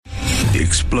the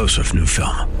explosive new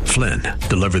film, Flynn,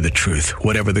 Deliver the Truth,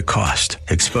 Whatever the Cost,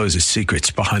 exposes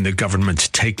secrets behind the government's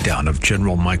takedown of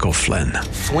General Michael Flynn.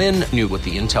 Flynn knew what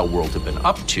the intel world had been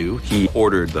up to. He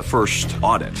ordered the first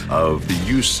audit of the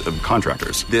use of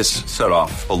contractors. This set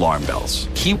off alarm bells.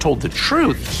 He told the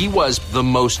truth. He was the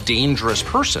most dangerous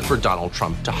person for Donald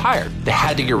Trump to hire. They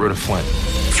had to get rid of Flynn.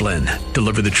 Flynn,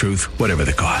 Deliver the Truth, Whatever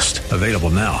the Cost. Available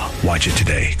now. Watch it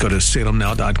today. Go to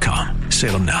salemnow.com.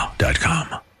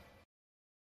 salemnow.com.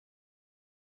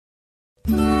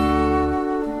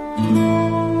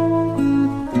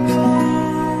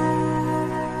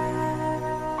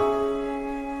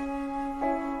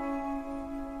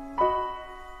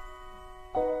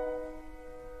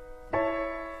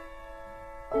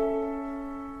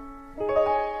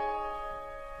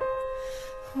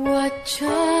 What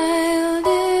child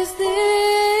is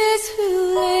this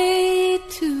who lay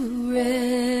to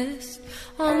rest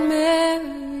on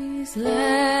Mary's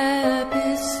lap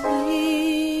is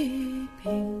sleeping,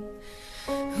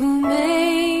 whom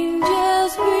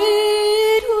angels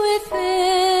greet with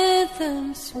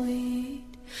anthem sweet,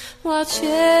 while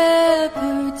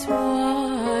shepherds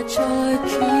watch are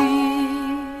keeping?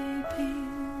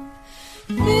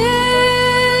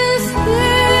 This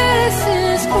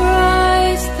is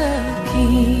Christ the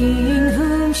King,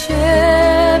 whom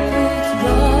shepherds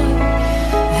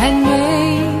guard and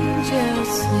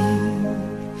angels sing.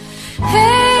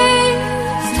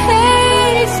 Haste,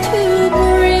 haste to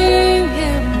bring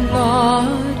him,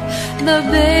 Lord, the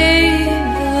babe,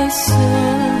 the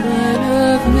Son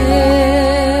of Mary.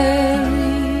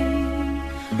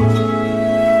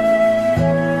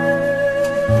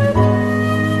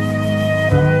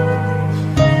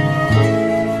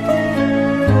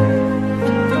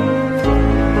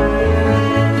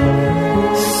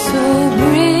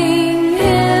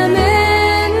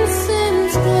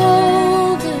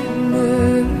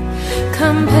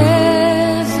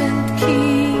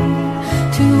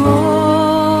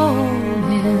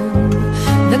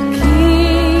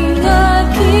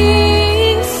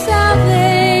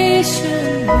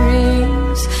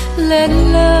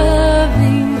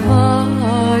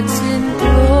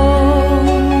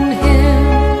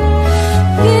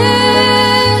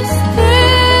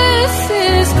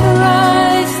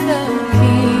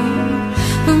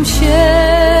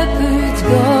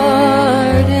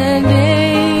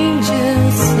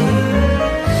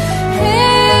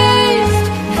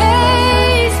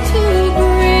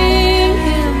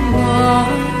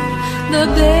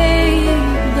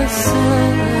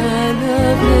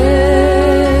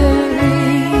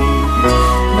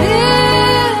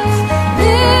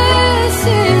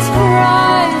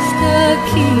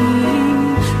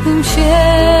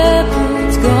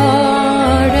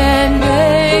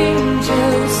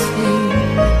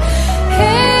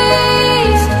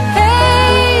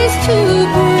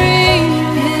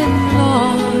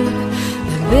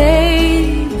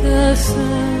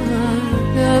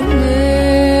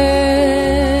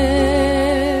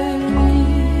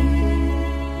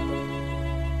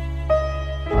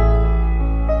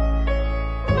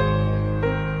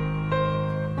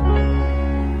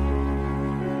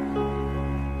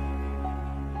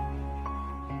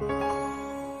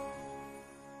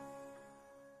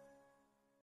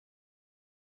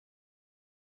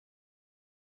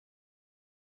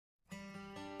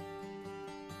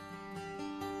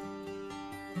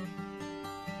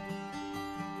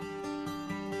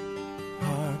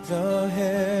 The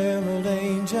herald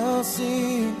angels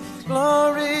sing,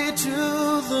 glory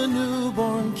to the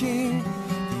newborn King.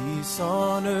 Peace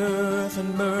on earth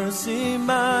and mercy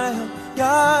mild,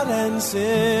 God and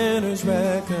sinners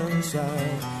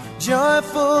reconciled.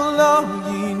 Joyful all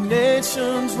ye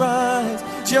nations rise,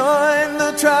 join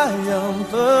the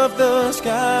triumph of the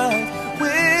skies.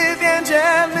 With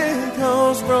angelic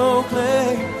hosts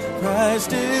proclaim,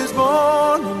 Christ is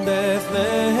born in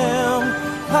Bethlehem.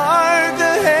 Hark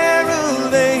the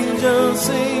herald angels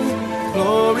sing,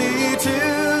 glory to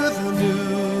the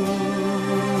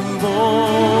newborn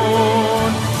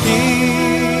King.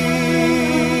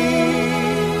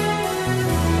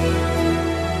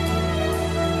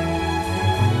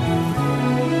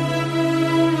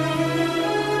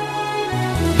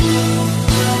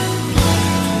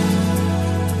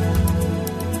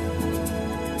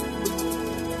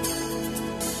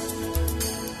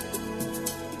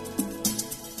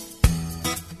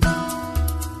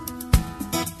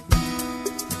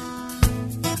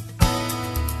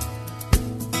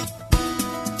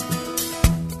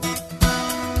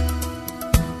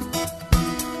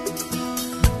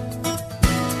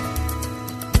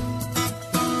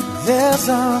 There's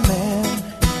a man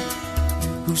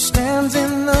who stands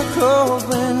in the cold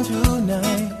wind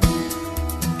tonight,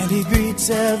 he greets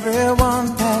everyone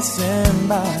passing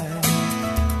by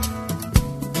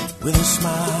with a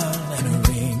smile and a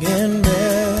ringing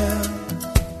bell.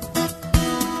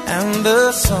 And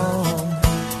the song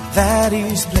that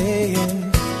he's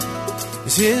playing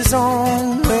is his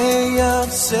own way of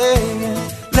saying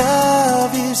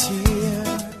love is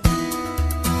here.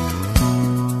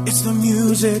 It's the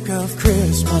music of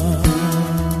Christmas.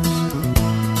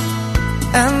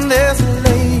 And there's a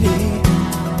lady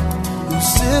who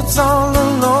sits all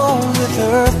alone with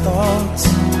her thoughts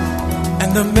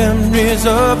and the memories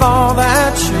of all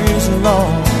that she's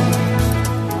lost.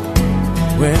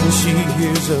 When she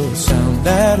hears a sound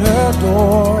at her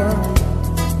door,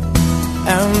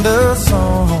 and the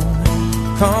song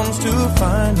comes to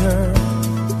find her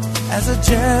as a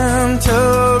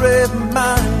gentle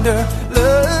reminder,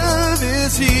 love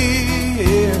is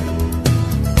here.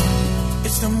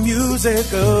 It's the music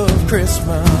of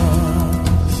Christmas.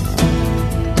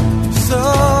 So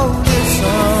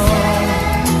listen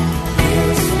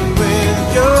with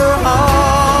your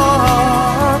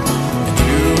heart, and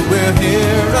you will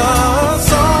hear a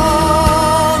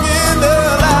song in the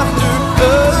laughter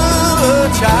of a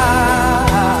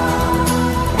child.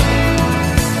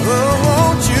 Oh,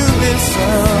 won't you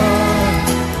listen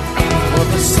for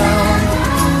the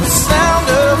sound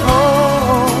of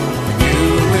home? You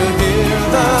will hear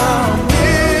the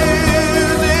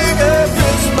music of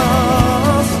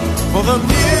Christmas, for the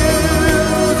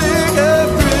music of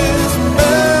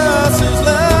Christmas is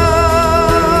love.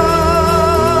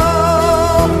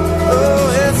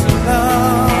 Oh, it's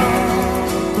love.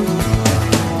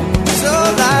 So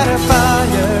light a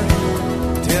fire,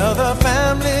 tell the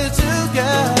family to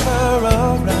gather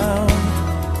around,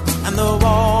 and the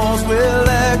walls will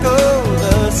echo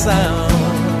the sound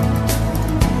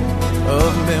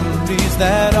of memories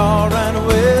that are and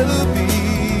will be,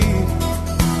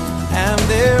 and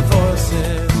their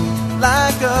voices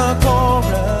like a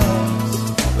chorus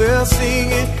will sing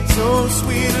it so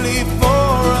sweetly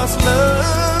for us.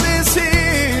 Love is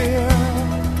here.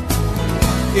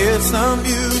 It's the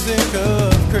music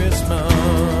of Christmas.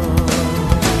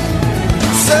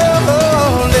 So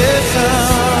listen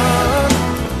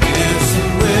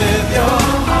with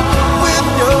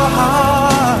your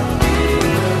heart,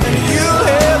 and you'll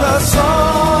hear the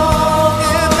song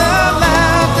in the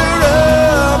laughter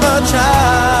of a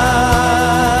child.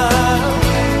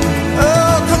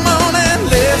 Oh, come on and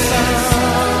listen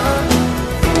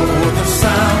for the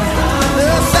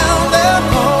sound at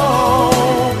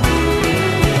home,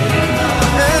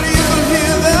 and you'll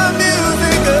hear the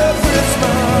music of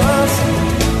Christmas,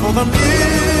 for the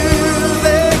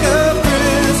music of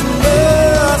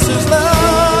Christmas is love.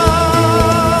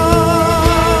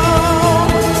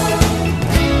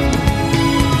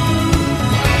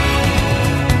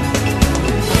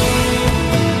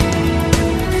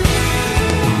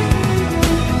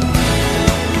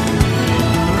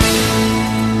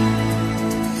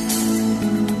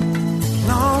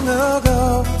 Long ago,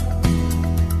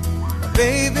 a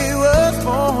baby was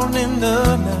born in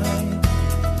the night,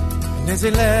 and as he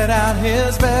let out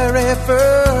his very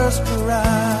first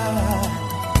cry,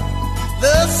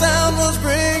 the sound was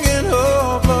bringing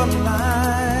hope of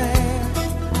life.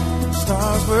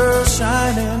 Stars were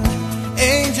shining,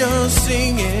 angels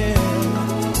singing,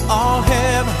 all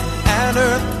heaven and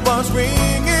earth was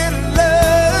ringing.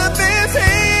 Love is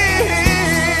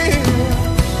here.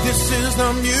 This is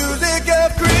the music of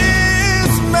Christmas.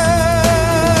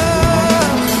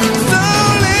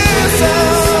 So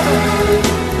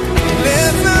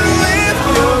listen with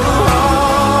your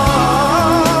heart,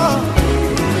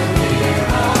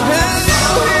 and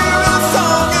you'll hear a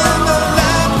song in the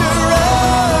laughter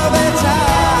of a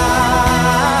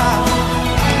child.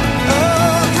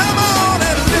 Oh, come on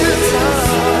and listen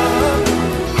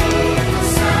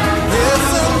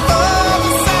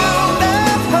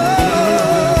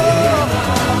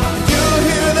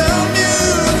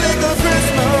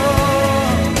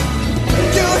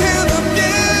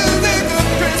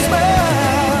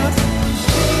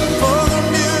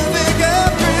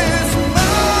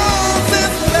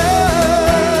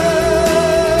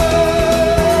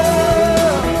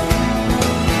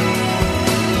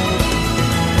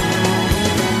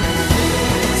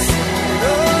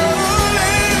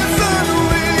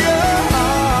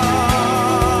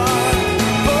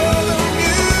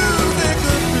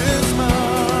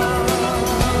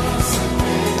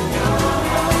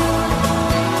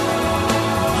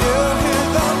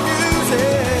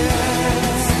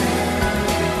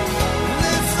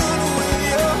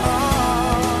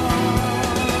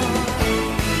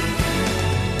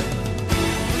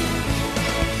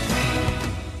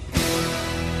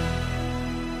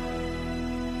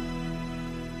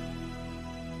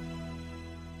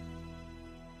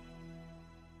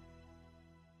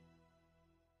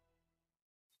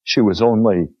She was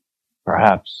only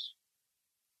perhaps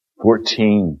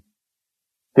 14,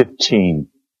 15,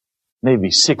 maybe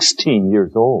 16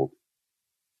 years old.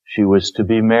 She was to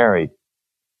be married.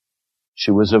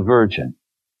 She was a virgin.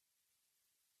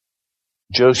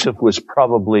 Joseph was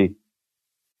probably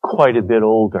quite a bit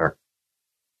older,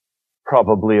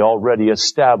 probably already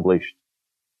established.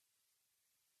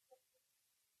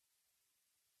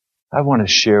 I want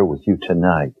to share with you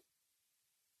tonight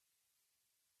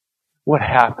what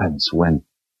happens when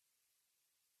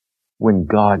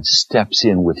God steps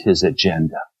in with His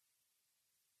agenda.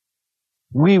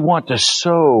 We want to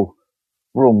so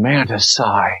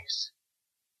romanticize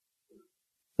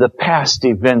the past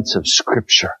events of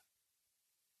Scripture.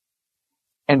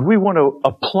 And we want to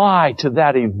apply to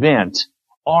that event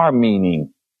our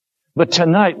meaning. But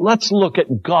tonight, let's look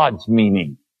at God's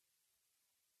meaning.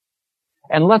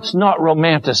 And let's not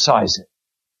romanticize it.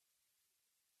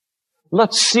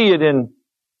 Let's see it in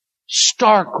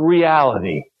stark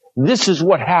reality. This is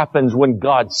what happens when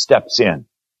God steps in.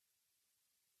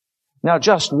 Now,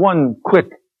 just one quick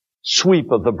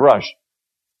sweep of the brush.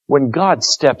 When God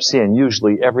steps in,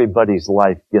 usually everybody's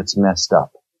life gets messed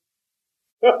up.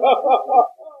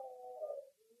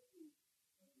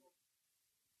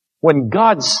 When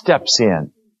God steps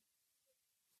in,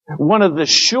 one of the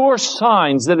sure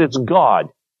signs that it's God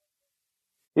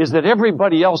is that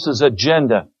everybody else's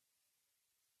agenda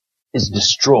is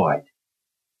destroyed.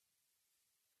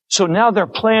 So now they're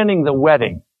planning the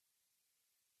wedding.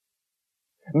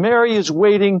 Mary is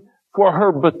waiting for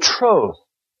her betrothed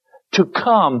to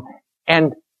come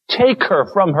and take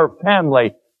her from her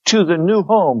family to the new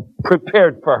home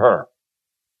prepared for her.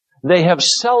 They have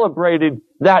celebrated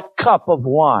that cup of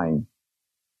wine.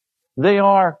 They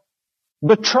are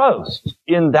betrothed.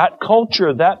 In that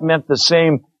culture, that meant the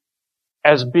same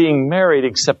as being married,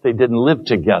 except they didn't live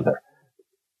together.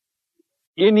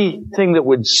 Anything that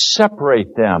would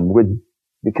separate them would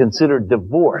be considered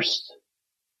divorce.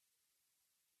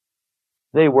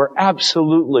 They were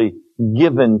absolutely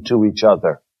given to each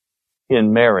other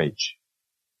in marriage.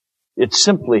 It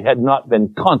simply had not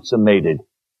been consummated.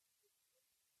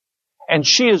 And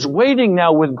she is waiting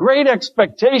now with great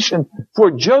expectation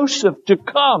for Joseph to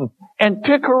come and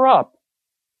pick her up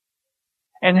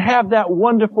and have that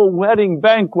wonderful wedding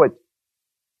banquet.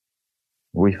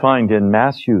 We find in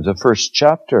Matthew, the first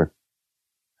chapter,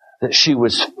 that she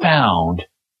was found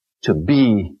to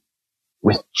be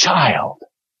with child.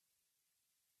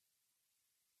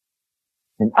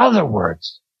 In other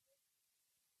words,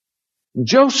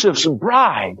 Joseph's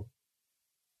bride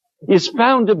is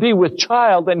found to be with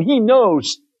child, and he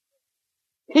knows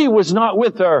he was not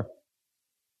with her.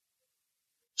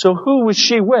 So who was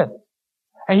she with?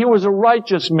 And he was a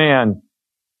righteous man.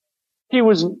 He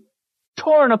was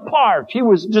torn apart. He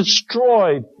was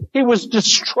destroyed. He was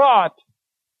distraught.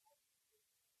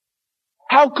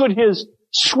 How could his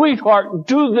sweetheart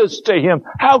do this to him?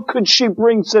 How could she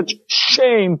bring such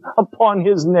shame upon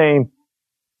his name?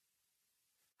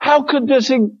 How could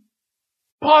this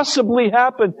possibly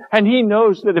happen? And he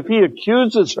knows that if he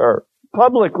accuses her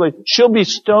publicly, she'll be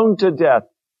stoned to death.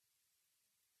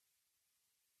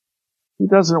 He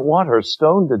doesn't want her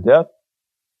stoned to death.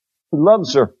 He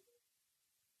loves her.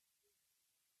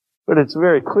 But it's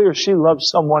very clear she loves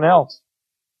someone else.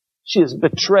 She has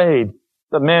betrayed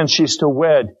the man she's to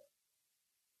wed.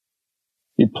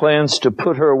 He plans to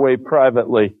put her away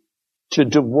privately, to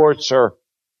divorce her.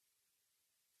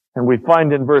 And we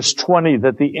find in verse 20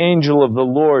 that the angel of the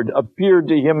Lord appeared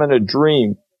to him in a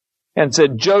dream and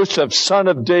said, Joseph, son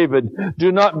of David,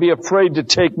 do not be afraid to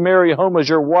take Mary home as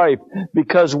your wife,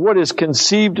 because what is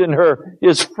conceived in her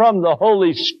is from the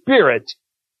Holy Spirit.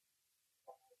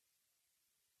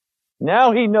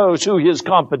 Now he knows who his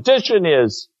competition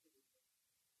is.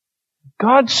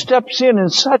 God steps in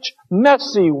such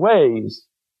messy ways.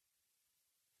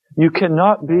 You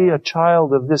cannot be a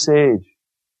child of this age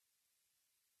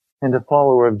and a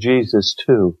follower of Jesus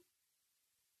too.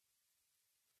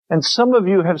 And some of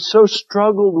you have so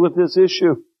struggled with this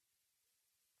issue.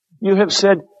 You have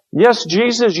said, yes,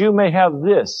 Jesus, you may have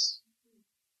this.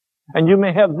 And you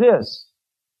may have this.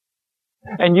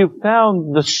 And you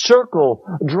found the circle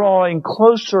drawing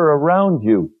closer around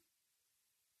you,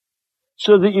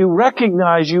 so that you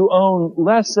recognize you own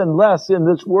less and less in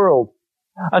this world,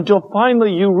 until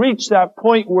finally you reach that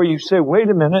point where you say,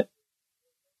 wait a minute,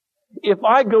 if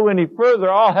I go any further,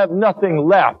 I'll have nothing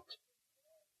left.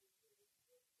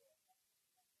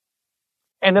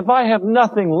 And if I have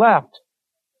nothing left,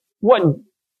 what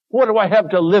do I have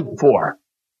to live for?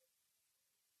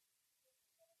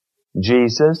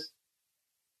 Jesus.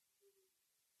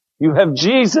 You have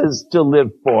Jesus to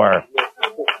live for.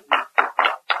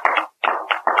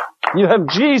 You have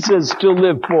Jesus to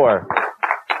live for.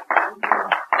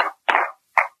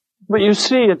 But you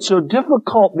see, it's so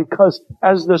difficult because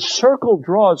as the circle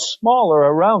draws smaller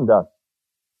around us,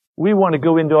 we want to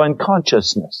go into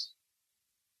unconsciousness.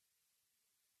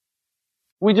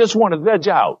 We just want to veg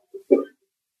out.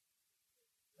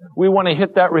 We want to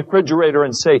hit that refrigerator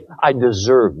and say, I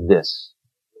deserve this.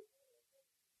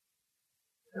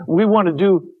 We want to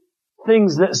do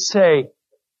things that say,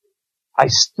 I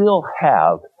still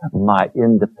have my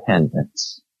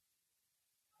independence.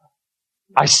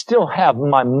 I still have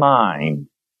my mind.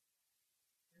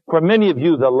 For many of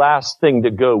you, the last thing to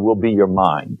go will be your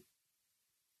mind.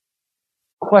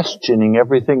 Questioning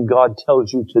everything God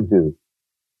tells you to do.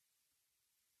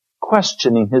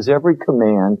 Questioning His every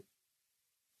command.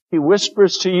 He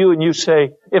whispers to you and you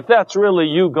say, if that's really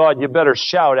you, God, you better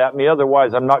shout at me,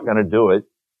 otherwise I'm not going to do it.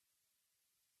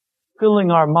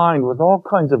 Filling our mind with all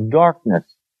kinds of darkness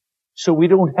so we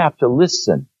don't have to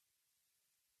listen.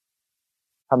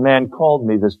 A man called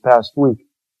me this past week.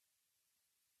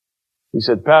 He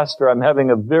said, Pastor, I'm having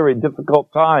a very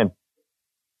difficult time.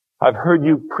 I've heard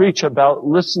you preach about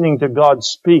listening to God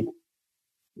speak.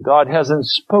 God hasn't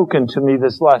spoken to me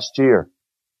this last year.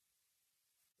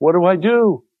 What do I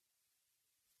do?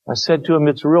 I said to him,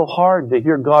 it's real hard to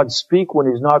hear God speak when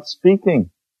He's not speaking.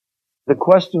 The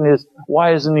question is,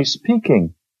 why isn't He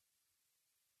speaking?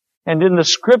 And in the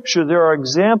Scripture, there are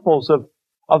examples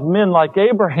of men like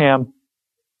Abraham,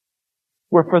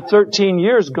 where for 13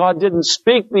 years God didn't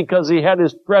speak because he had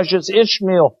his precious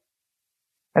Ishmael.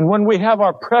 And when we have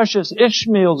our precious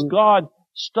Ishmaels, God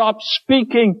stopped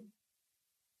speaking.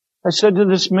 I said to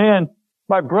this man,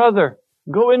 my brother,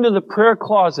 go into the prayer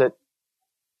closet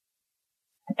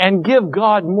and give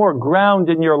God more ground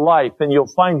in your life and you'll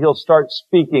find He'll start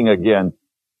speaking again.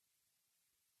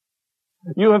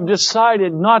 You have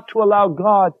decided not to allow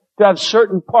God to have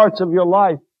certain parts of your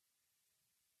life.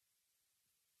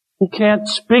 He can't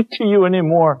speak to you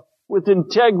anymore with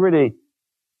integrity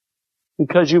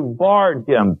because you've barred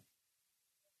Him.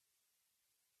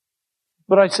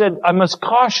 But I said, I must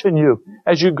caution you,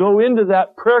 as you go into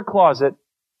that prayer closet,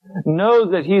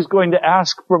 know that He's going to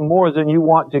ask for more than you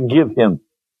want to give Him.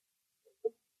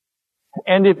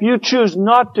 And if you choose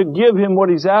not to give Him what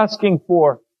He's asking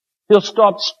for, He'll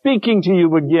stop speaking to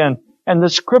you again, and the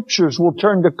Scriptures will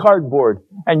turn to cardboard,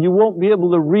 and you won't be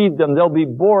able to read them. They'll be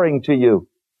boring to you.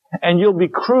 And you'll be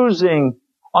cruising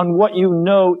on what you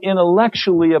know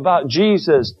intellectually about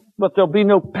Jesus, but there'll be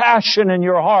no passion in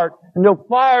your heart and no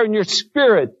fire in your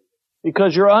spirit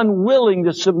because you're unwilling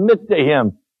to submit to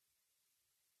Him.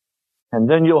 And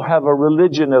then you'll have a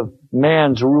religion of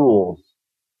man's rules,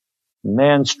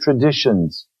 man's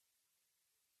traditions.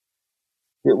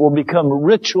 It will become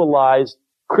ritualized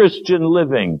Christian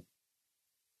living,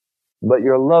 but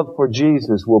your love for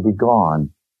Jesus will be gone.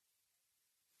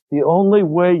 The only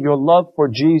way your love for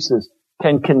Jesus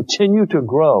can continue to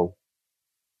grow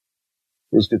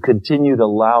is to continue to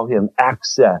allow Him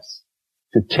access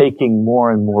to taking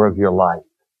more and more of your life.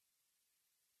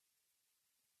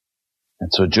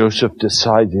 And so Joseph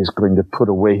decides he's going to put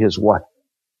away his wife.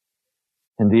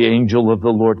 And the angel of the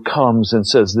Lord comes and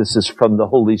says, this is from the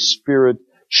Holy Spirit.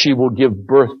 She will give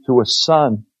birth to a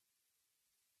son.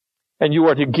 And you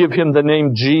are to give him the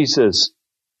name Jesus.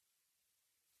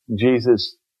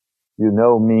 Jesus, you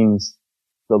know, means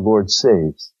the Lord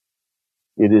saves.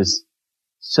 It is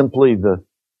simply the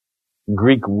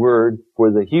Greek word for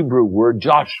the Hebrew word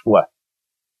Joshua.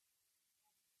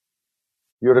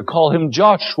 You're to call him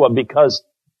Joshua because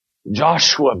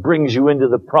Joshua brings you into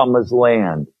the promised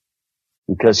land,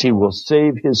 because he will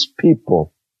save his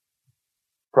people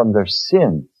from their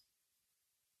sins.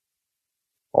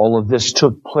 All of this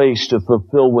took place to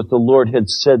fulfill what the Lord had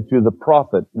said through the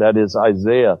prophet, that is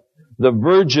Isaiah. The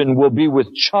virgin will be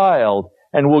with child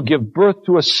and will give birth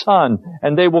to a son,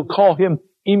 and they will call him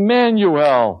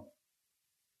Emmanuel,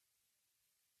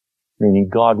 meaning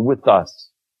God with us.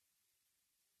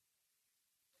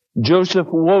 Joseph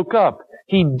woke up.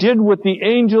 He did what the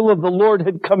angel of the Lord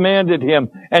had commanded him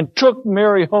and took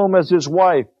Mary home as his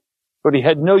wife, but he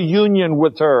had no union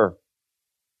with her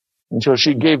until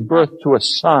she gave birth to a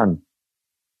son,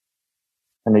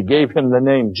 and he gave him the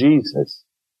name Jesus.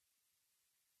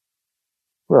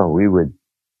 Well, we would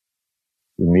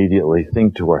immediately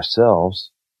think to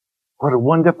ourselves, what a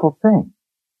wonderful thing.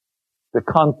 The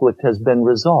conflict has been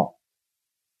resolved.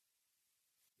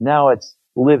 Now it's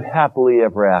live happily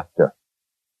ever after.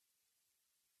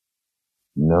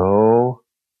 No.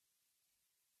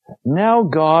 Now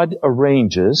God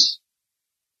arranges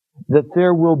that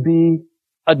there will be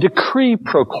a decree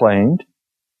proclaimed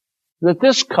that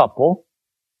this couple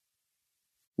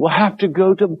will have to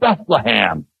go to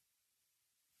Bethlehem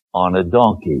on a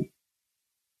donkey,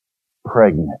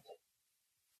 pregnant,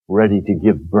 ready to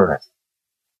give birth,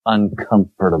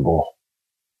 uncomfortable,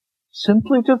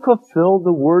 simply to fulfill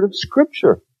the word of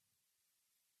Scripture.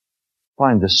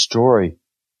 Find the story.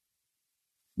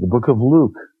 The book of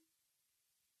Luke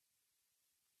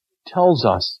tells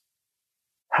us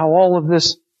how all of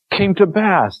this came to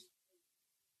pass.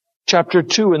 Chapter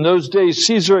 2, in those days,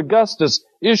 Caesar Augustus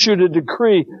issued a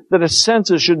decree that a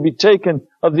census should be taken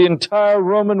of the entire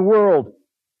Roman world.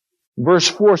 Verse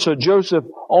 4, so Joseph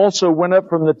also went up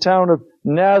from the town of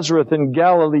Nazareth in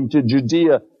Galilee to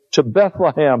Judea, to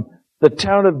Bethlehem, the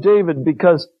town of David,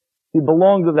 because he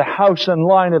belonged to the house and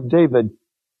line of David.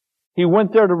 He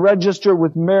went there to register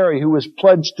with Mary, who was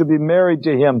pledged to be married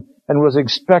to him and was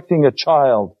expecting a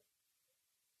child.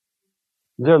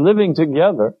 They're living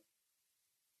together,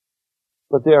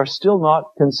 but they are still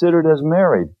not considered as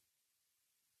married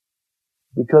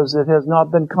because it has not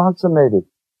been consummated.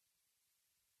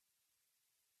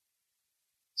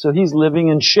 So he's living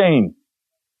in shame.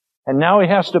 And now he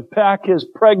has to pack his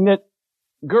pregnant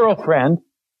girlfriend,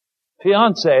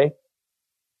 fiancée,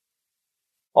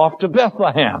 off to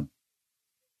Bethlehem.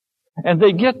 And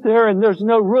they get there and there's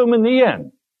no room in the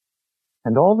inn.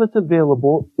 And all that's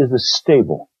available is a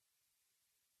stable.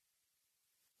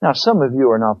 Now, some of you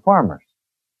are not farmers.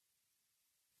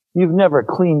 You've never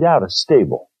cleaned out a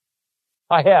stable.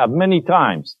 I have many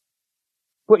times.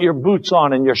 Put your boots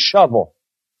on and your shovel.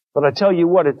 But I tell you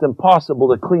what, it's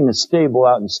impossible to clean a stable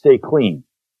out and stay clean.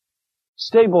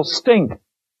 Stables stink.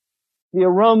 The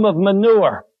aroma of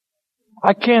manure.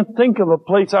 I can't think of a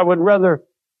place I would rather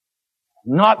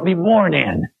not be born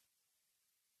in.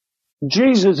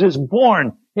 Jesus is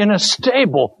born in a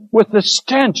stable with the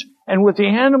stench and with the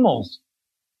animals.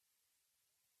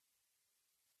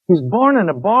 He's born in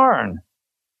a barn,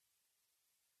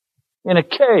 in a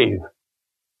cave.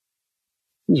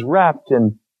 He's wrapped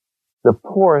in the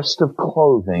poorest of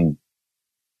clothing,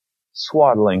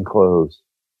 swaddling clothes.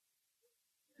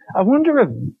 I wonder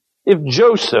if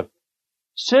Joseph,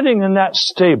 sitting in that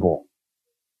stable,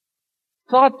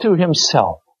 thought to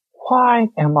himself, why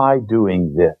am I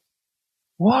doing this?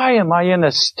 Why am I in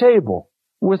a stable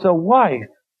with a wife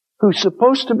who's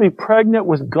supposed to be pregnant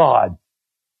with God?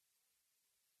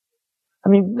 I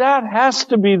mean, that has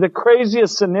to be the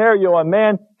craziest scenario a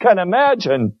man can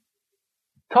imagine.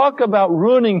 Talk about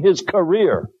ruining his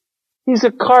career. He's a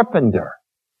carpenter.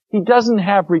 He doesn't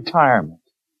have retirement.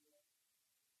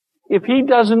 If he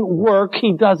doesn't work,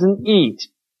 he doesn't eat.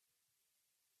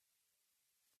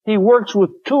 He works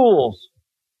with tools.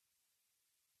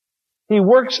 He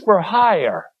works for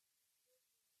hire.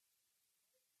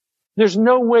 There's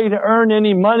no way to earn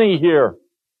any money here.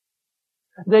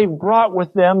 They've brought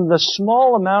with them the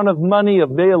small amount of money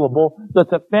available that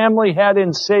the family had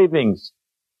in savings.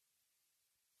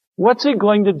 What's he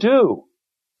going to do?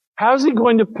 How's he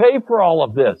going to pay for all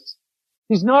of this?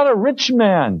 He's not a rich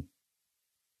man.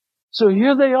 So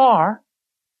here they are.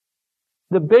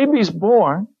 The baby's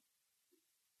born.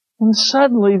 And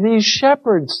suddenly these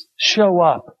shepherds show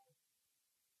up.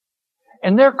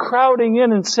 And they're crowding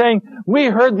in and saying, we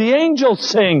heard the angels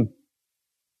sing.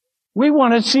 We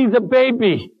want to see the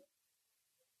baby.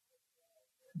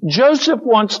 Joseph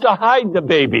wants to hide the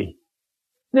baby.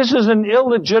 This is an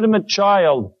illegitimate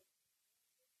child.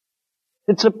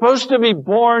 It's supposed to be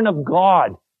born of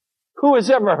God. Who has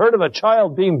ever heard of a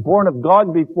child being born of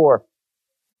God before?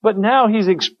 But now he's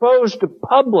exposed to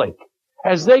public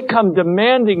as they come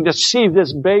demanding to see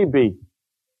this baby.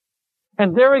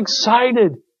 And they're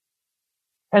excited.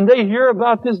 And they hear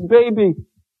about this baby.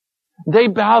 They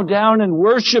bow down and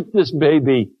worship this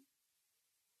baby.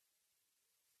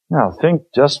 Now think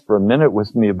just for a minute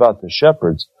with me about the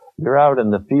shepherds. They're out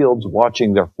in the fields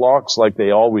watching their flocks like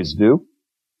they always do.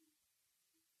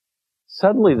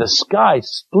 Suddenly the sky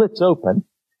splits open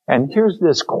and here's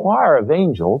this choir of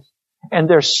angels and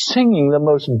they're singing the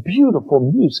most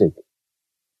beautiful music.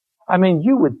 I mean,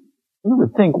 you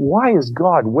would think, why is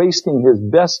God wasting his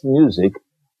best music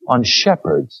on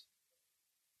shepherds?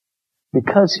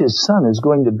 Because his son is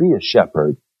going to be a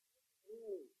shepherd.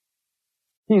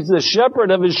 He's the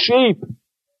shepherd of his sheep.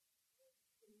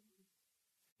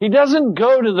 He doesn't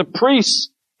go to the priests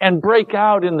and break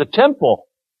out in the temple.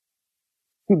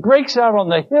 He breaks out on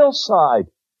the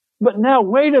hillside. But now,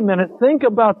 wait a minute. Think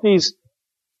about these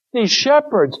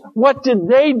shepherds. What did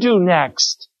they do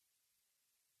next?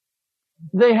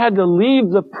 They had to leave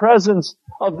the presence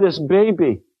of this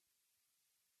baby.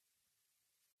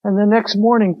 And the next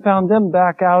morning found them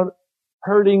back out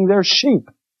herding their sheep.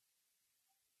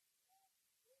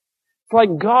 It's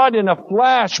like God in a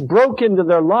flash broke into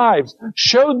their lives,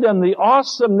 showed them the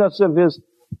awesomeness of His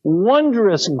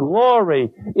wondrous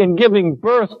glory in giving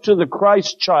birth to the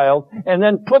Christ child, and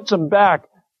then puts them back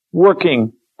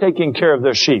working, taking care of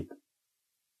their sheep.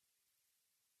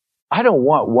 I don't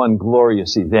want one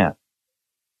glorious event.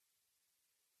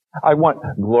 I want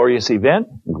glorious event,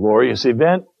 glorious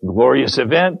event, glorious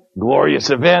event, glorious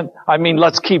event. I mean,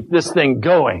 let's keep this thing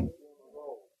going.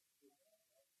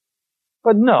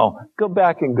 But no, go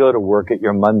back and go to work at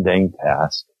your mundane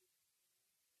task.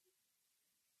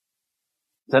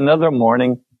 It's another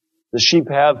morning. The sheep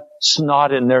have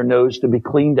snot in their nose to be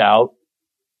cleaned out.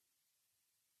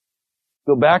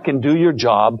 Go back and do your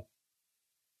job.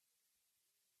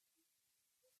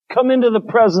 Come into the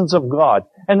presence of God.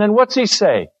 And then what's He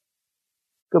say?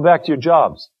 Go back to your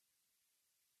jobs.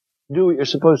 Do what you're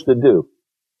supposed to do.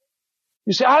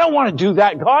 You say, I don't want to do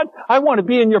that, God. I want to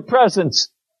be in your presence.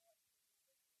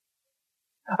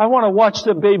 I want to watch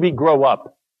the baby grow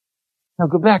up. Now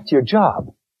go back to your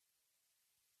job.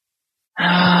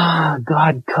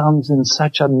 God comes in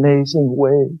such amazing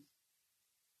ways.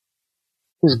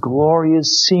 His glory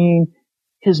is seen.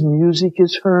 His music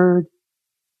is heard.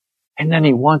 And then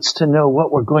He wants to know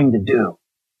what we're going to do.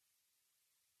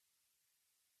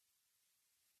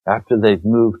 After they've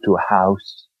moved to a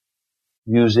house,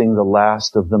 using the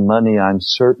last of the money, I'm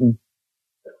certain,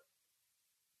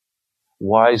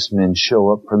 wise men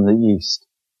show up from the east.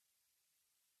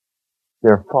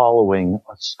 They're following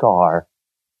a star.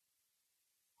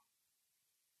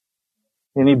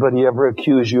 Anybody ever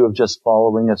accuse you of just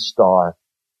following a star?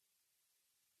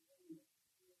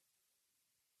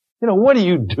 You know, what are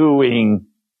you doing?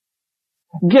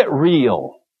 Get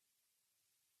real.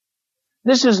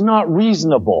 This is not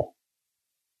reasonable.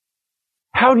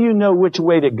 How do you know which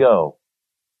way to go?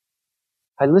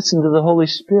 I listen to the Holy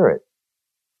Spirit.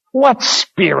 What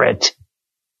spirit?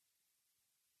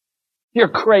 You're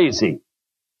crazy.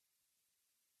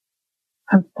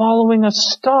 I'm following a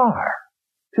star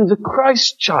to the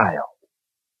Christ child.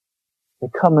 They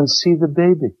come and see the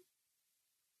baby.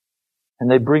 And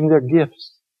they bring their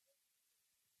gifts.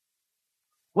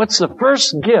 What's the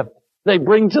first gift they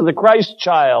bring to the Christ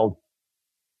child?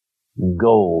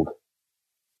 Gold.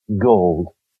 Gold.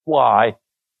 Why?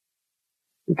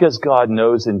 Because God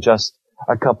knows in just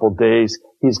a couple days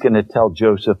He's going to tell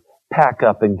Joseph, pack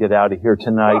up and get out of here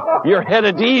tonight. You're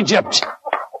headed to Egypt.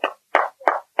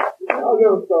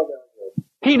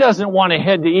 He doesn't want to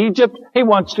head to Egypt. He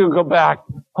wants to go back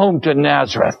home to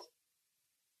Nazareth.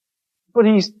 But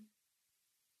he's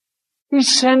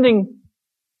sending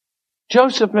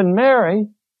Joseph and Mary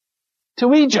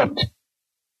to Egypt.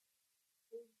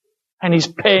 And He's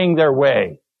paying their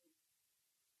way.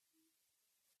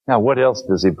 Now, what else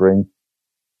does He bring?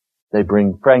 They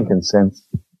bring frankincense,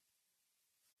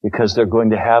 because they're going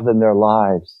to have in their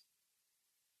lives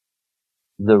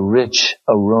the rich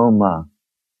aroma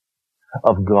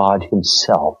of God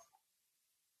Himself.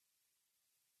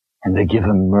 And they give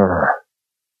Him myrrh,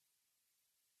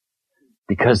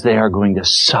 because they are going to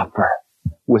suffer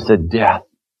with the death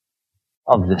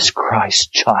of this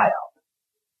Christ child.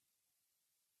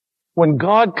 When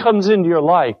God comes into your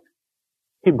life,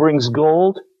 He brings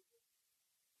gold.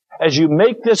 As you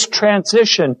make this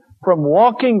transition from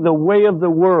walking the way of the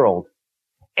world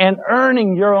and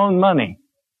earning your own money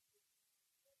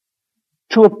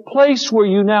to a place where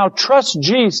you now trust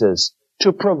Jesus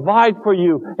to provide for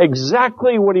you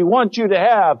exactly what He wants you to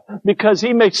have, because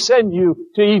He may send you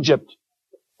to Egypt.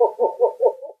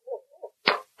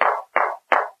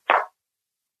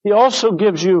 He also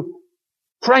gives you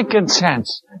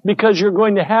frankincense, because you're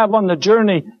going to have on the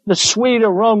journey the sweet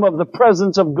aroma of the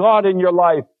presence of God in your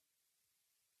life.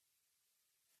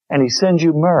 And He sends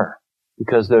you myrrh,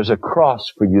 because there's a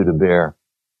cross for you to bear.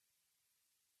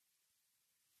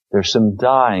 There's some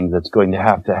dying that's going to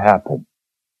happen.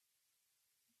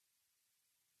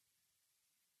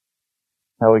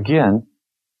 Now again,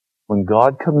 when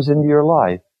God comes into your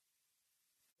life,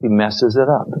 He messes it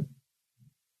up.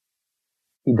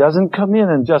 He doesn't come in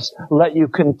and just let you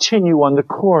continue on the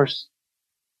course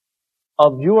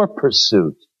of your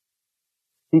pursuit.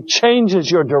 He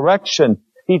changes your direction.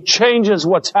 He changes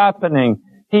what's happening.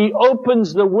 He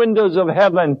opens the windows of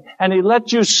heaven and He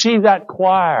lets you see that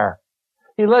choir.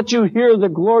 He lets you hear the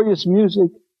glorious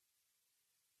music.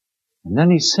 And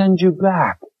then He sends you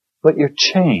back. But you're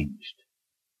changed.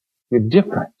 You're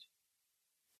different.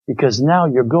 Because now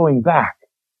you're going back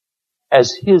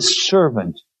as His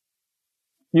servant.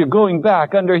 You're going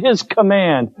back under His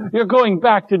command. You're going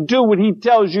back to do what He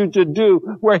tells you to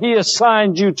do, where He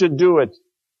assigned you to do it.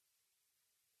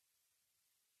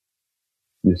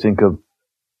 You think of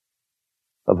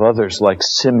of others like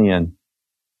Simeon.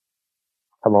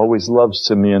 I've always loved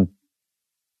Simeon.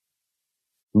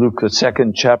 Luke, the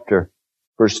 2nd chapter,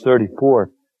 verse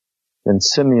 34. Then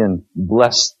Simeon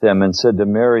blessed them and said to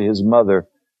Mary, his mother,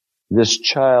 this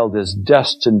child is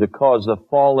destined to cause the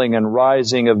falling and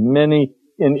rising of many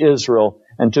in Israel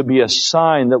and to be a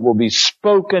sign that will be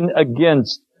spoken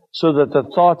against, so that the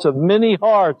thoughts of many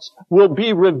hearts will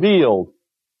be revealed.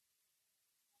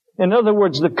 In other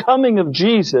words, the coming of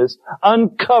Jesus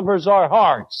uncovers our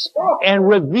hearts and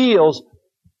reveals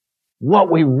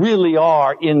what we really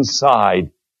are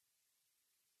inside.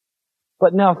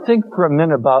 But now think for a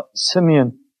minute about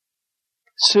Simeon.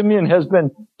 Simeon has been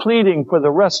pleading for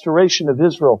the restoration of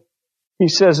Israel. He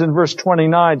says in verse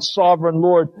 29, Sovereign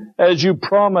Lord, as you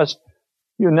promised,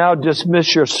 you now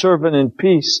dismiss your servant in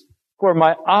peace. For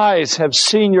my eyes have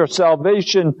seen your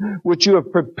salvation, which you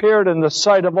have prepared in the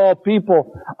sight of all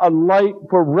people, a light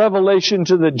for revelation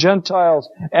to the Gentiles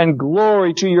and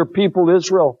glory to your people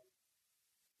Israel.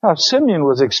 Now, Simeon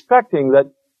was expecting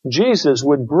that Jesus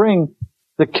would bring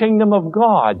the kingdom of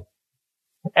God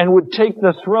and would take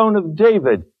the throne of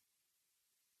David.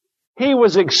 He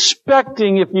was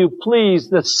expecting, if you please,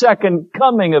 the second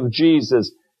coming of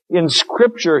Jesus. In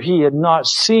Scripture, he had not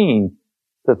seen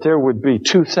that there would be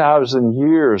 2,000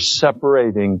 years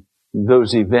separating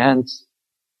those events.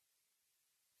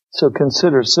 So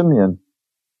consider Simeon.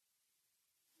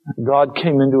 God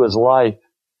came into his life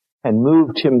and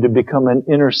moved him to become an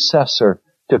intercessor,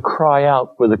 to cry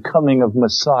out for the coming of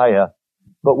Messiah.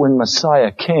 But when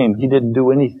Messiah came, he didn't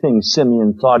do anything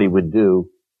Simeon thought he would do.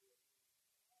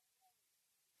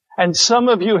 And some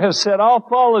of you have said, I'll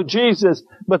follow Jesus,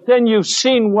 but then you've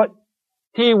seen what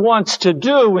he wants to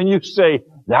do, and you say,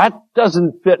 that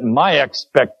doesn't fit my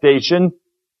expectation.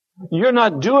 You're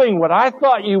not doing what I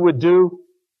thought you would do.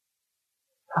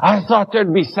 I thought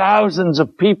there'd be thousands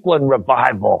of people in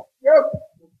revival. Yep.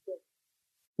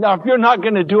 Now, if you're not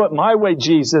going to do it my way,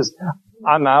 Jesus,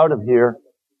 I'm out of here.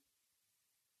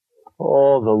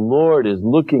 Oh, the Lord is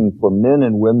looking for men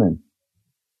and women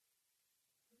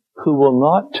who will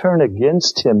not turn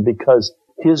against him because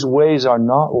his ways are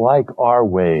not like our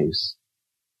ways.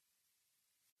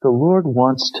 The Lord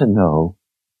wants to know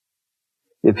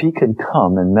if he can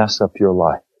come and mess up your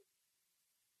life.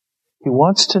 He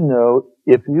wants to know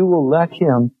if you will let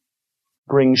him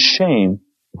bring shame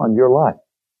on your life.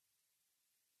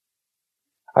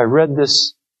 I read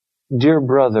this dear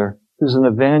brother who's an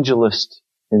evangelist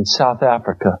in South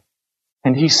Africa,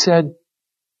 and he said,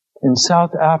 in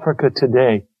South Africa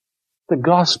today, the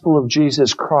gospel of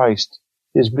Jesus Christ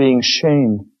is being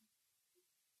shamed.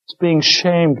 It's being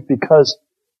shamed because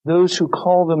those who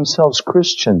call themselves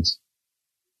Christians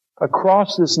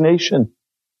across this nation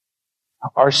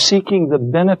are seeking the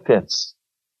benefits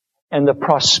and the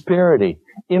prosperity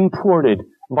imported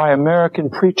by American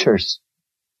preachers.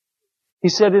 He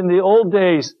said in the old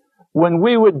days, when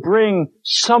we would bring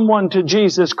someone to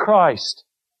Jesus Christ,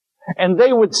 and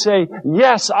they would say,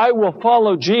 yes, I will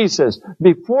follow Jesus.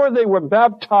 Before they were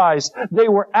baptized, they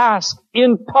were asked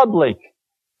in public,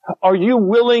 are you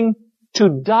willing to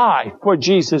die for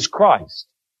Jesus Christ?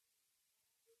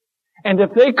 And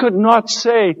if they could not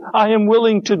say, I am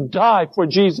willing to die for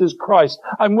Jesus Christ,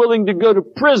 I'm willing to go to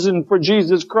prison for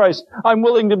Jesus Christ, I'm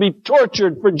willing to be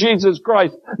tortured for Jesus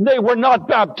Christ, they were not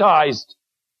baptized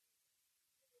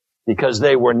because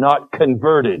they were not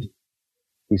converted.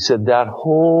 He said that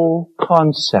whole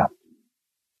concept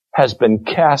has been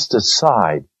cast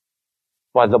aside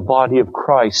by the body of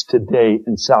Christ today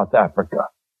in South Africa.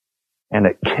 And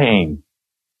it came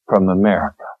from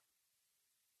America.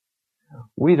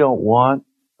 We don't want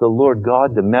the Lord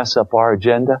God to mess up our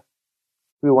agenda.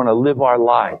 We want to live our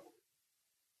life,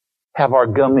 have our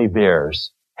gummy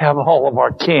bears, have all of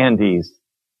our candies,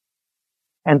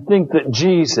 and think that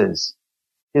Jesus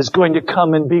is going to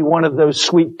come and be one of those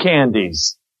sweet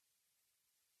candies.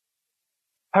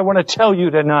 I want to tell you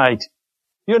tonight,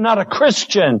 you're not a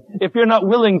Christian if you're not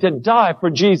willing to die for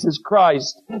Jesus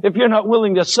Christ. If you're not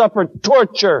willing to suffer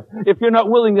torture, if you're not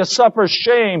willing to suffer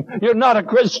shame, you're not a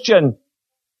Christian.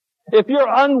 If you're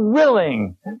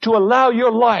unwilling to allow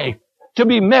your life to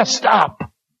be messed up,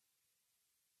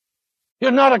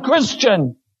 you're not a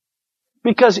Christian.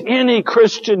 Because any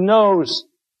Christian knows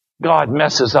God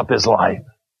messes up his life.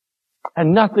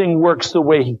 And nothing works the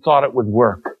way he thought it would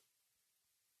work.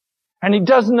 And he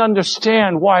doesn't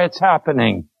understand why it's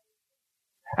happening.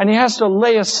 And he has to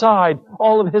lay aside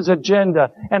all of his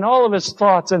agenda and all of his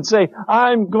thoughts and say,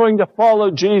 I'm going to follow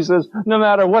Jesus no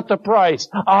matter what the price.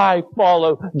 I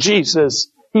follow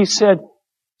Jesus. He said,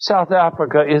 South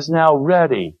Africa is now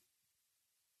ready,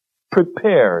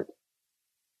 prepared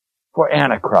for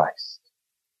Antichrist.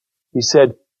 He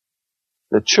said,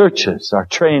 the churches are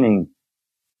training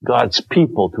God's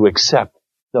people to accept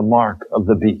the mark of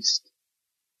the beast.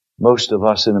 Most of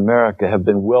us in America have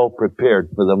been well prepared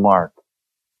for the mark.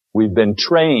 We've been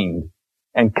trained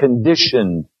and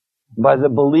conditioned by the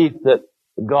belief that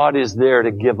God is there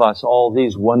to give us all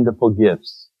these wonderful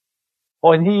gifts.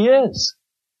 Oh, and He is.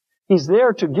 He's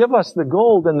there to give us the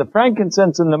gold and the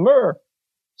frankincense and the myrrh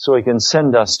so He can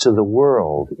send us to the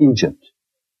world, Egypt,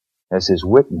 as His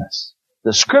witness.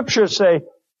 The scriptures say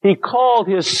He called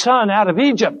His Son out of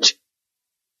Egypt.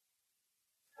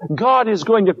 God is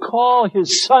going to call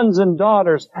His sons and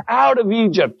daughters out of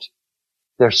Egypt.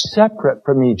 They're separate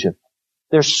from Egypt.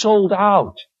 They're sold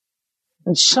out.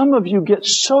 And some of you get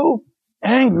so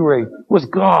angry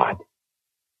with God.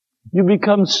 You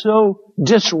become so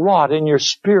diswrought in your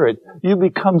spirit. You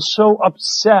become so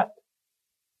upset.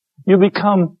 You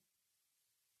become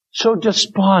so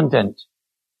despondent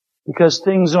because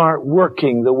things aren't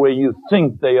working the way you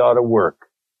think they ought to work.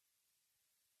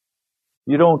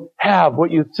 You don't have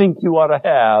what you think you ought to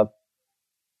have.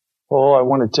 Oh, I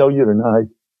want to tell you tonight,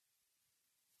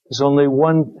 there's only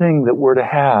one thing that we're to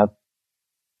have.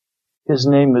 His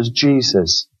name is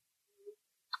Jesus.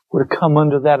 We're to come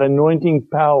under that anointing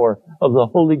power of the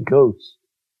Holy Ghost.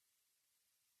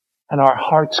 And our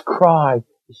heart's cry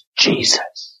is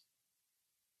Jesus.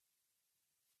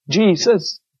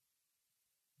 Jesus.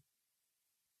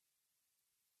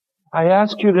 I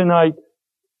ask you tonight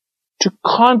to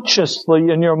consciously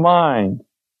in your mind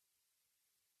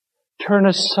turn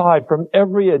aside from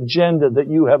every agenda that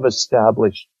you have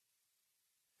established.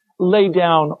 Lay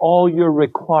down all your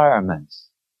requirements.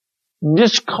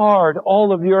 Discard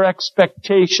all of your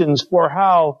expectations for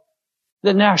how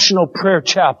the National Prayer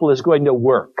Chapel is going to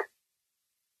work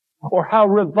or how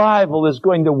revival is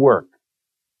going to work.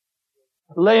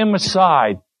 Lay them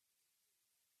aside.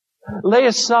 Lay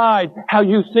aside how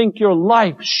you think your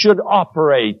life should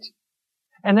operate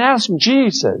and ask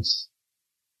Jesus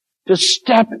to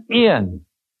step in.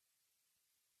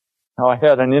 Now, I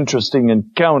had an interesting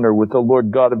encounter with the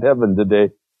Lord God of heaven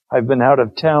today. I've been out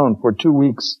of town for 2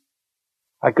 weeks.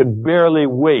 I could barely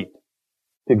wait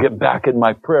to get back in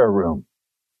my prayer room.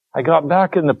 I got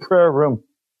back in the prayer room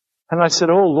and I said,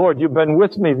 oh Lord, you've been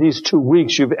with me these 2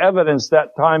 weeks. You've evidenced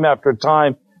that time after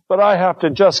time. But I have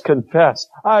to just confess,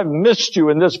 I've missed you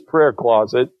in this prayer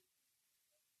closet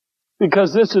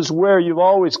because this is where you've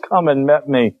always come and met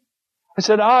me. I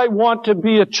said, I want to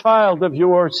be a child of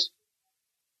yours.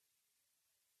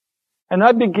 And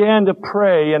I began to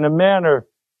pray in a manner,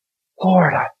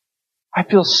 Lord, I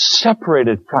feel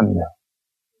separated from you.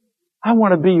 I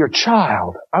want to be your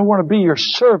child. I want to be your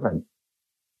servant.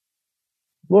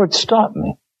 Lord, stop me.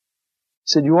 He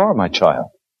said, you are my child.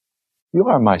 You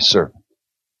are my servant.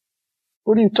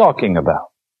 What are you talking about?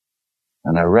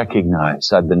 And I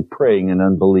recognize I've been praying in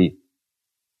unbelief.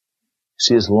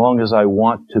 See, as long as I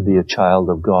want to be a child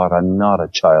of God, I'm not a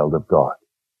child of God.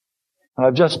 And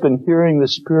I've just been hearing the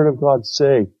Spirit of God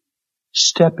say,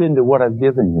 step into what I've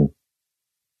given you.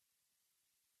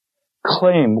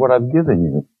 Claim what I've given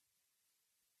you.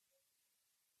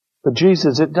 But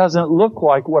Jesus, it doesn't look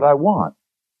like what I want.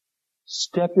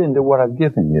 Step into what I've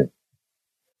given you.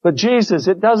 But Jesus,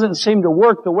 it doesn't seem to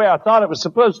work the way I thought it was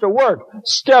supposed to work.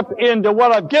 Step into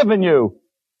what I've given you.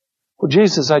 Well,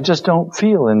 Jesus, I just don't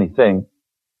feel anything.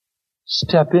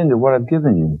 Step into what I've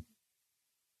given you.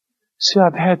 See,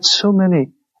 I've had so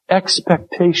many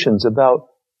expectations about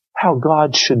how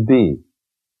God should be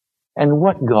and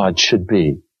what God should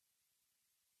be.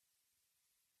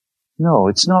 No,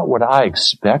 it's not what I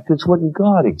expect. It's what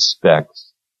God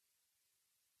expects.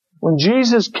 When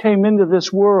Jesus came into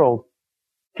this world,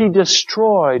 He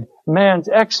destroyed man's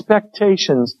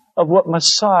expectations of what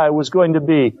Messiah was going to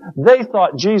be. They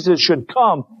thought Jesus should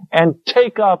come and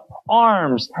take up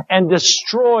arms and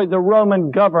destroy the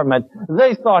Roman government.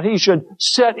 They thought He should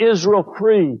set Israel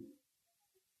free.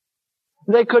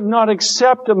 They could not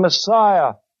accept a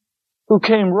Messiah who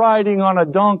came riding on a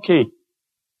donkey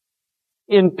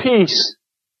in peace,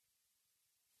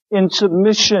 in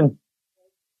submission,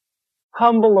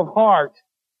 humble of heart.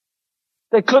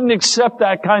 They couldn't accept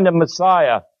that kind of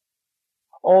Messiah.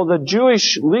 Oh, the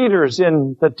Jewish leaders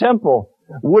in the temple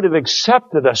would have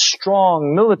accepted a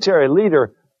strong military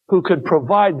leader who could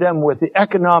provide them with the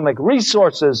economic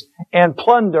resources and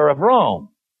plunder of Rome.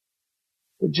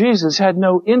 But Jesus had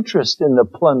no interest in the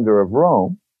plunder of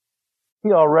Rome.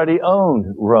 He already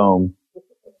owned Rome.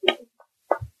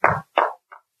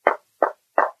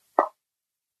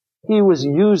 He was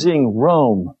using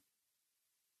Rome.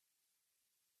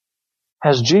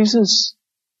 Has Jesus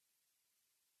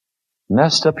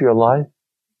messed up your life?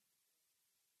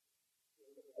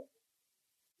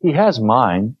 He has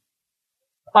mine.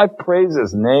 I praise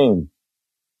His name.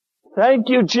 Thank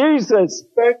you, Jesus.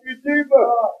 Thank you, Jesus.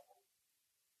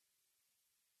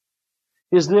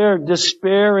 Is there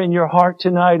despair in your heart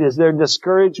tonight? Is there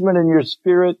discouragement in your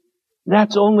spirit?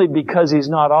 That's only because He's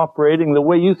not operating the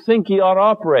way you think He ought to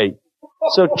operate.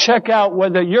 So check out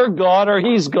whether you're God or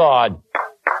He's God.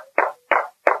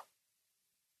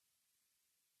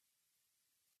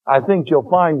 I think you'll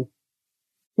find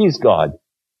He's God.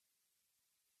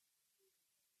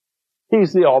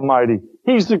 He's the Almighty.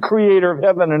 He's the Creator of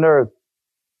heaven and earth.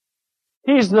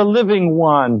 He's the living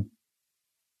one.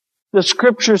 The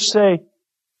Scriptures say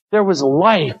there was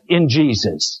life in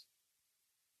Jesus.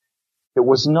 It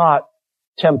was not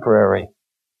temporary.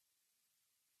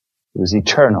 It was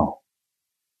eternal.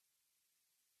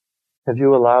 Have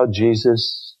you allowed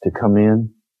Jesus to come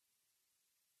in?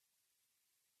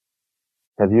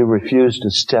 Have you refused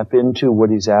to step into what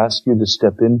He's asked you to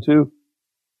step into?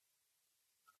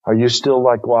 Are you still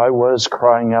like I was,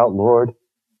 crying out, Lord,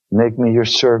 make me your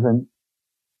servant.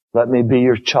 Let me be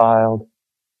your child.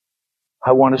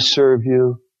 I want to serve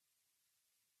you.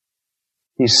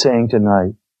 He's saying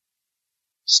tonight,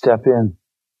 step in.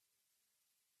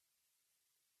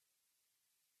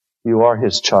 You are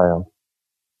His child.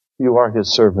 You are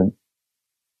His servant.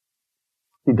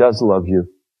 He does love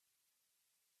you.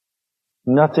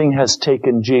 Nothing has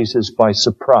taken Jesus by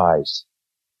surprise.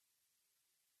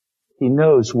 He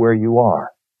knows where you are.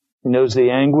 He knows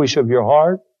the anguish of your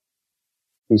heart.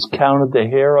 He's counted the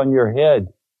hair on your head.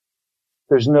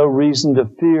 There's no reason to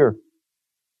fear.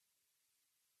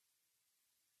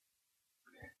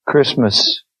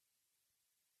 Christmas.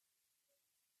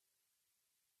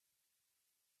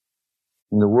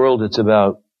 In the world, it's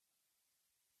about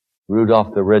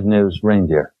Rudolph the Red-Nosed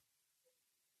Reindeer.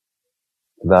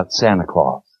 It's about Santa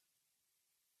Claus.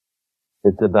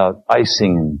 It's about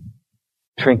icing and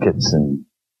trinkets and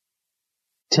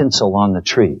tinsel on the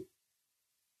tree.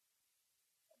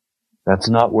 That's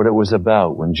not what it was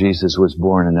about when Jesus was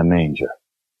born in a manger.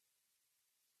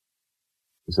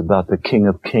 It was about the King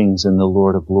of Kings and the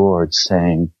Lord of Lords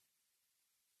saying,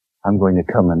 I'm going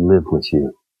to come and live with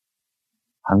you.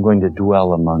 I'm going to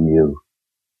dwell among you.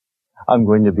 I'm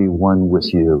going to be one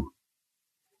with you.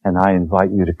 And I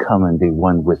invite you to come and be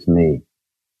one with me.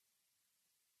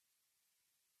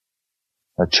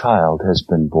 A child has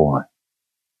been born.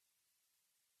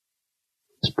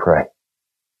 Let's pray.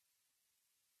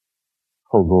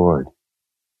 Oh Lord,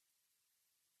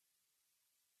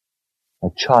 a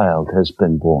child has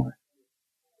been born.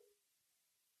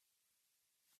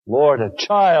 Lord, a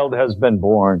child has been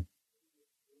born.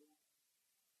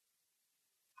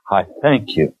 I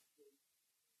thank you.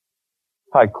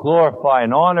 I glorify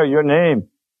and honor your name.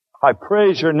 I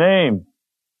praise your name.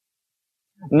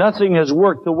 Nothing has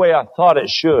worked the way I thought it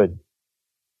should.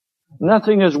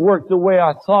 Nothing has worked the way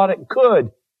I thought it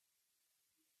could.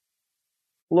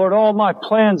 Lord, all my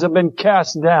plans have been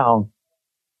cast down.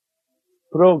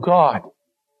 But oh God,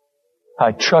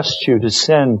 I trust you to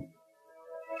send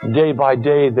day by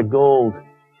day the gold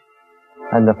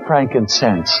and the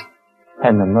frankincense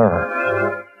and the myrrh.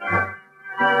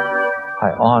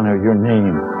 I honor your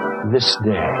name this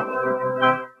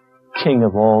day, King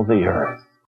of all the earth.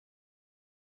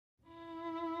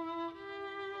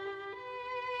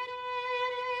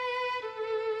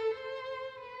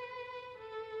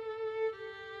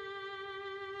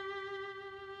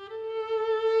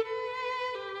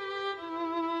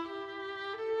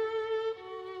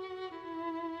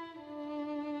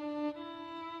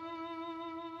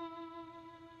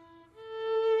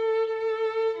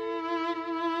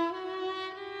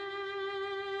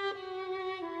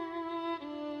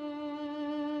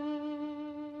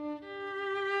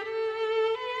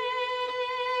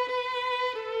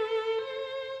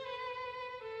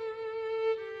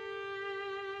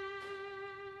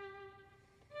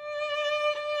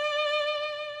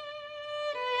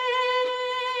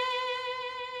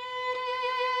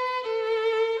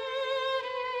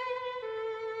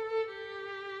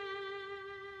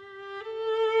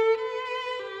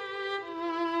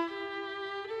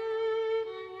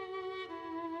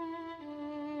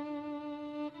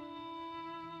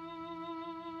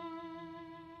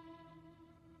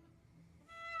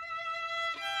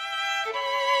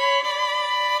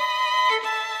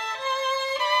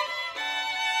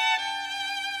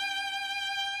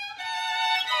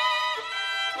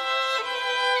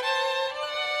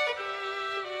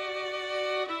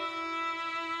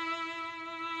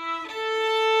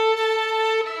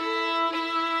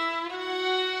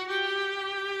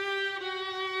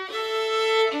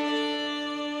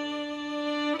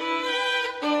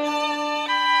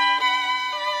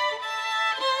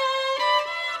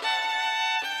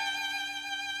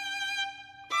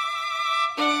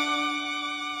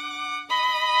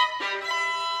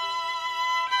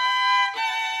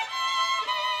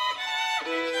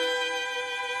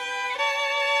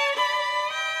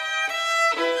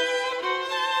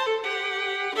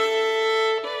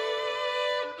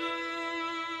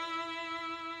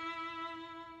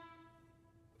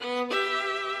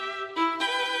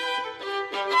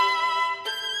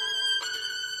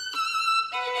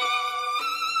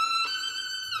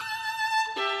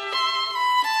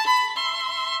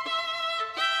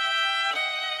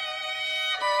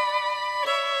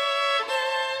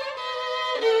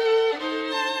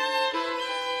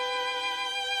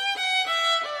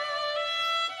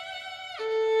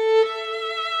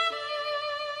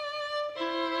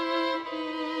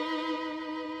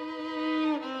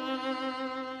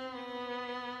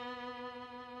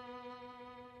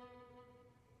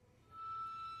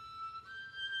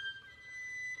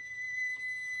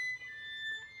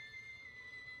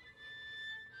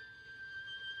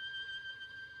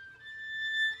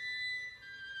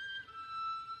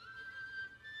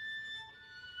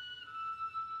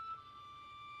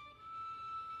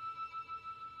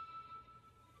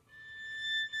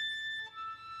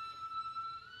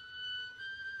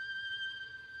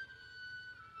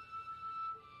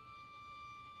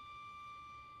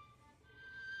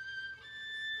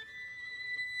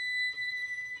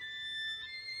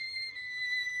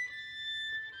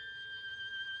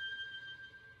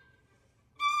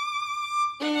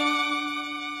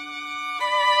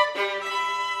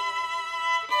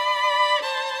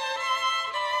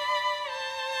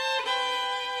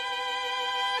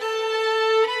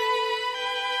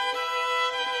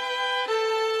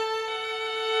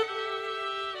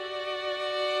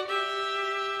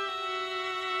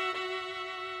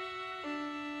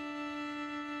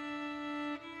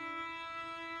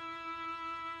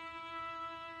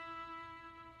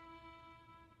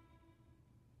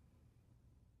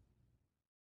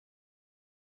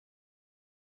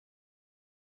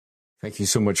 Thank you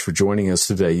so much for joining us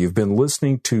today. You've been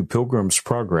listening to Pilgrim's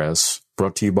Progress,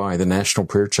 brought to you by the National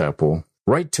Prayer Chapel.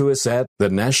 Write to us at the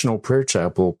National Prayer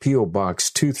Chapel, P.O. Box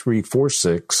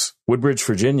 2346, Woodbridge,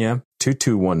 Virginia,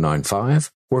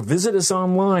 22195, or visit us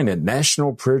online at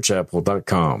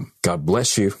nationalprayerchapel.com. God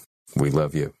bless you. We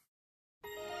love you.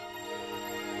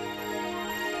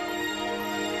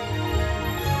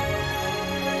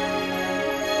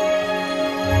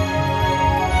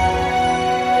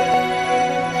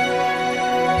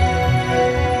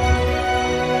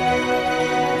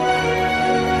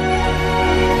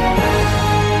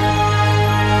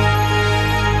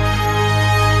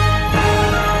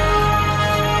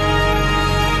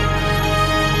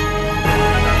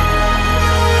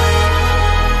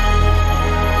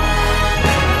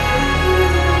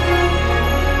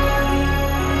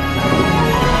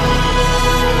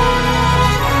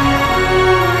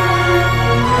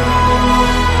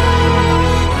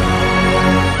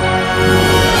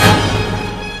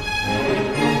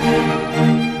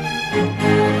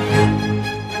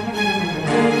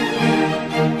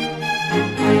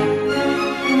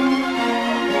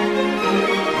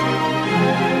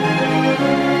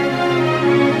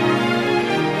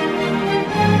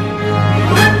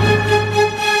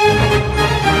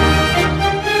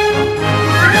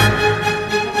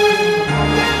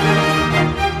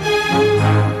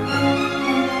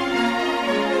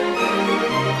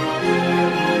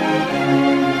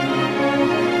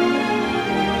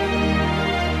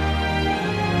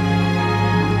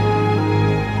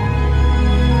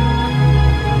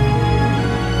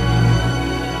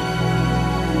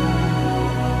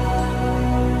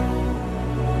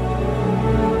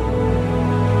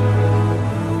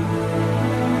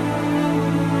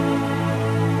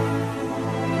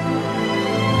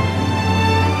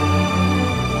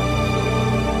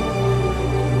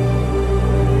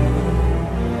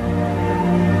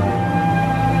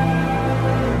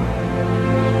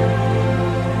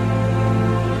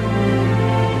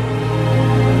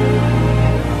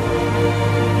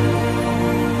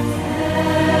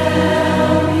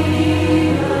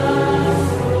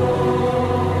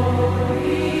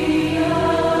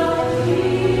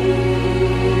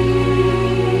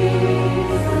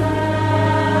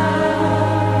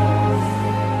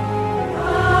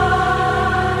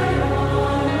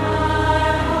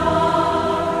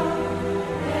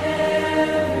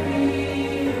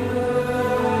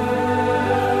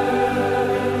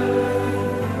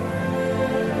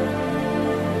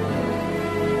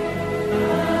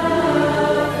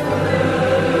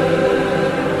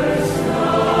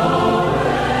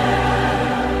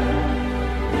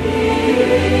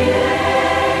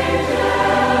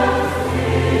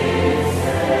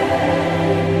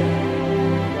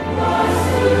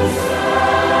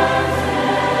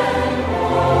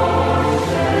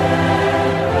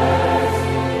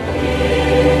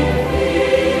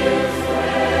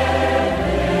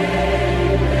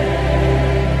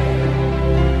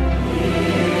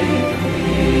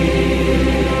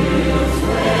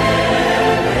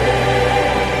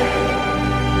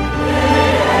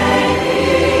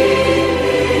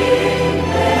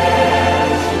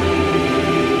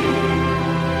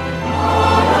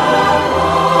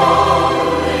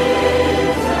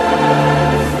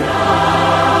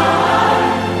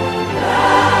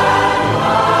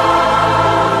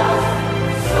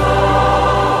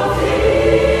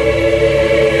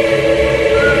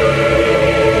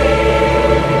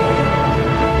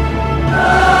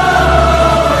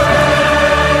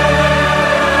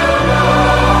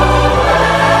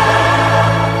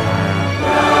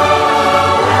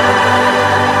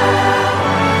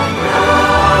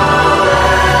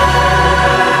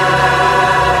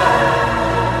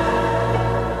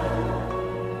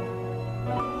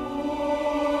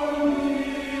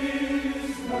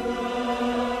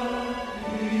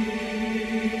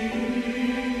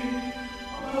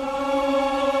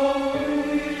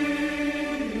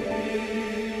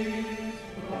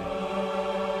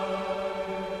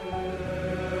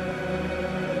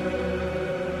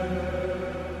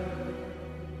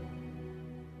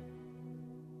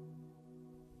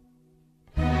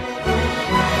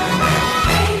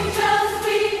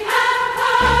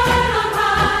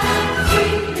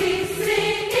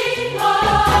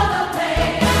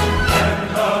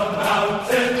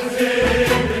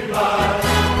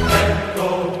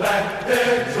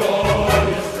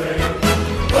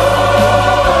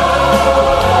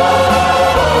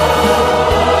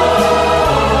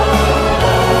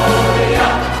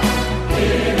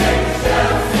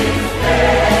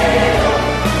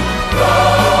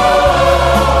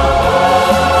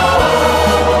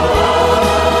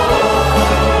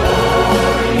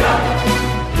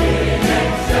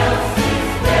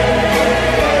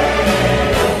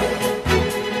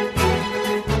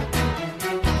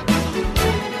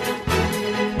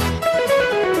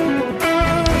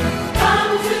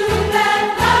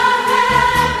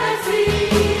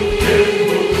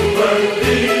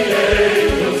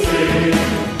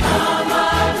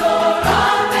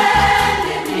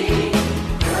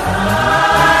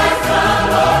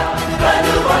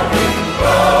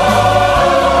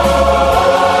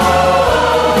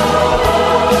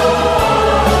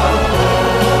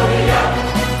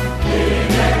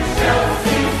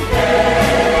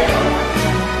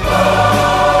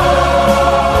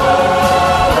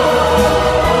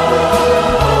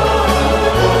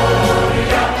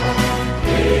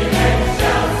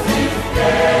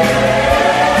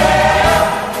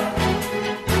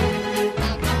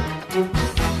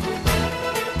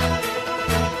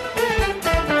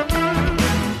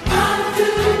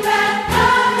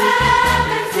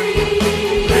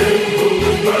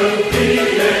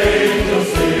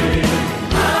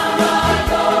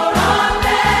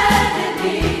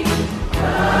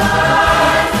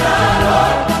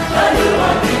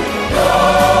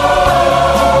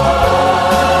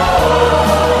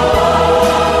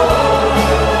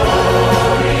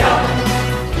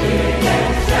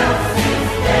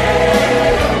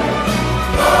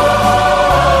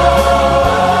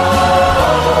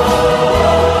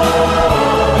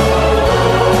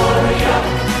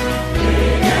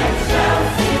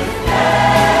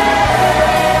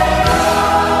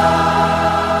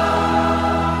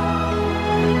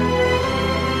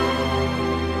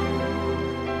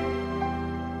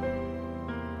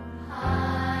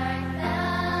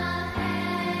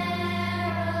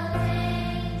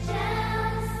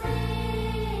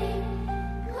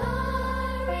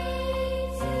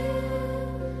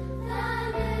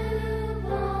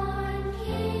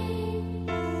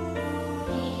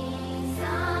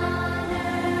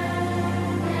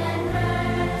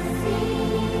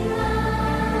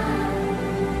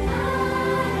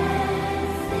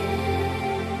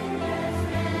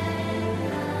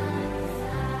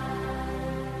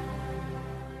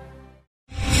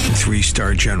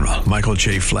 3-star general Michael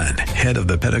J. Flynn, head of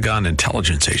the Pentagon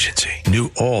Intelligence Agency, knew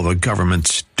all the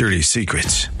government's dirty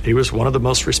secrets. He was one of the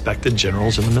most respected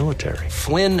generals in the military.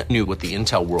 Flynn knew what the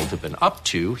intel world had been up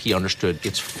to. He understood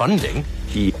its funding.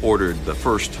 He ordered the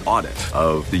first audit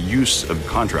of the use of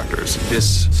contractors.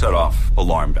 This set off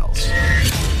alarm bells.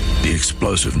 The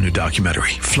explosive new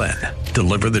documentary, Flynn,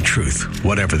 Deliver the Truth,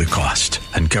 Whatever the Cost,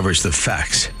 uncovers the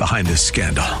facts behind this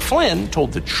scandal. Flynn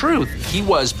told the truth. He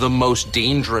was the most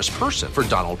dangerous person for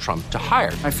Donald Trump to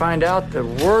hire. I find out the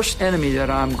worst enemy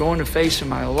that I'm going to face in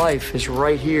my life is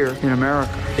right here in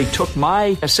America. They took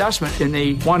my assessment and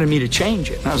they wanted me to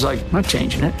change it. And I was like, I'm not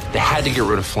changing it. They had to get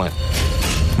rid of Flynn.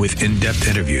 With in-depth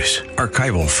interviews,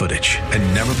 archival footage,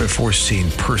 and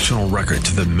never-before-seen personal records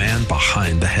of the man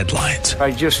behind the headlines.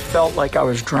 I just felt like I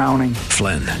was drowning.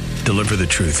 Flynn, Deliver the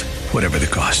Truth, Whatever the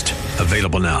Cost.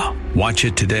 Available now. Watch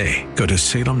it today. Go to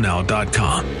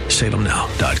salemnow.com.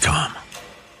 salemnow.com.